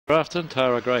Grafton,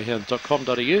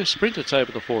 taragreyhounds.com.au. Sprint, it's over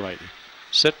the 480.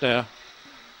 Set now.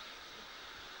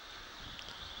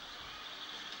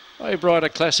 Wave Rider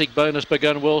Classic Bonus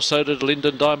begun well, so did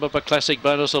Linden Diamond, but Classic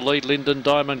Bonus will lead Linden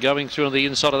Diamond. Going through on the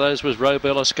inside of those was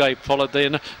Robel Escape, followed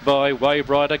then by Wave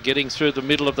Rider. Getting through the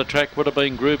middle of the track would have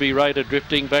been Groovy Raider.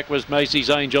 Drifting back was Macy's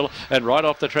Angel, and right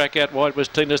off the track out wide was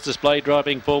Tina's Display.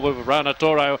 Driving forward with Rana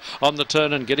Toro on the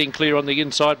turn and getting clear on the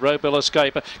inside. Robel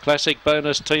Escape, Classic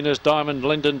Bonus, Tina's Diamond,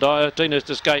 Tina's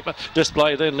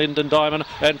Display, then Linden Diamond,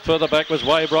 and further back was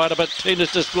Wave Rider, but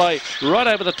Tina's Display right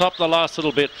over the top the last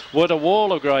little bit. What a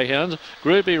wall of greyhounds.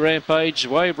 Groovy Rampage,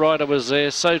 Wave Rider was there,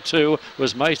 so too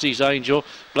was Macy's Angel.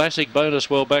 Classic Bonus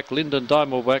well back, Linden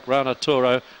Diamond well back, Rana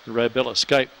Toro and Robel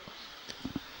Escape.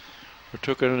 It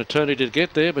took her an eternity to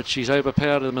get there, but she's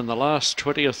overpowered them in the last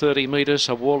 20 or 30 metres.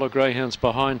 A wall of greyhounds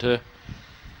behind her,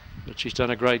 but she's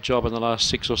done a great job in the last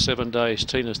 6 or 7 days.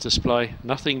 Tina's Display,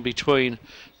 nothing between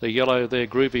the yellow there,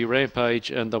 Groovy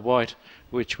Rampage, and the white,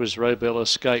 which was Robel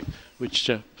Escape, which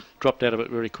dropped out of it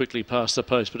very quickly past the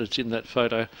post, but it's in that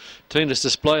photo. Tina's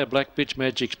Display, a Black Bitch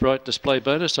Magic's Bright Display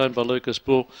Bonus, owned by Lucas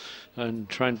Bull and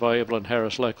trained by Evelyn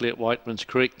Harris locally at Whiteman's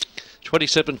Creek.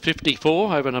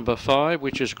 27.54 over number 5,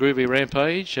 which is Groovy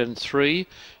Rampage, and 3,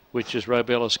 which is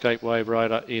Robel Escape Wave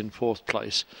Rider in 4th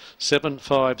place.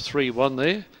 7.531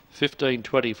 there.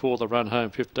 15.24 the run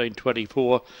home,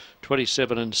 15.24,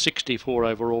 27 and 64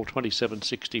 overall,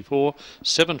 27.64,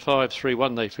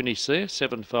 7.531 they finished there,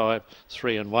 7.5,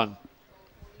 3 and 1.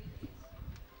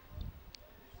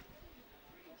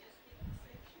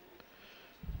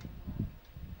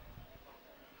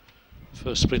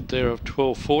 First split there of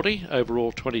 12.40,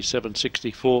 overall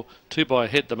 27.64, 2 by a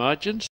head the margins.